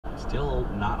Still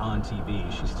not on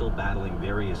TV. She's still battling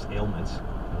various ailments.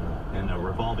 And a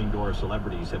revolving door of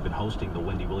celebrities have been hosting the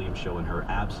Wendy Williams show in her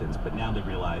absence, but now they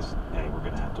realize, hey, we're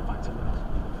going to have to find something else.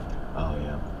 Oh,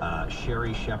 yeah.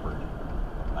 Sherri Shepherd,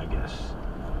 I guess,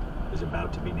 is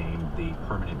about to be named the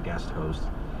permanent guest host.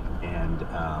 And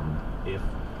if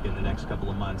in the next couple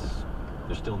of months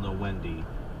there's still no Wendy,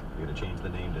 we're going to change the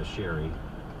name to Sherri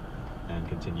and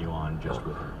continue on just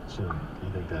with her. So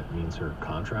you think that means her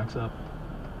contract's up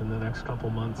in the next couple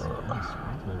months? Yes.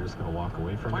 They're just going to walk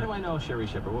away from it? Why do I know Sherri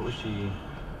Shepherd? What was she?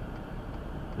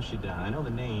 Was she done? I know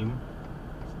the name.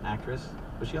 Actress.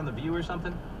 Was she on The View or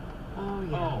something? Oh,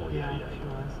 yeah. Oh, yeah, She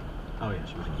was. Oh, yeah,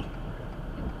 she was in The View.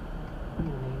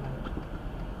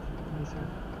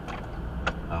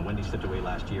 Wendy stepped away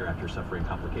last year after suffering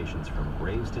complications from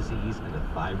Graves' disease and a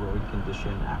thyroid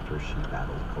condition after she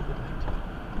battled COVID-19.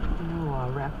 You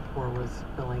know, Rappaport was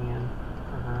filling in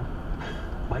for her.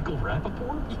 Michael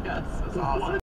Rappaport? Yes, it's awesome.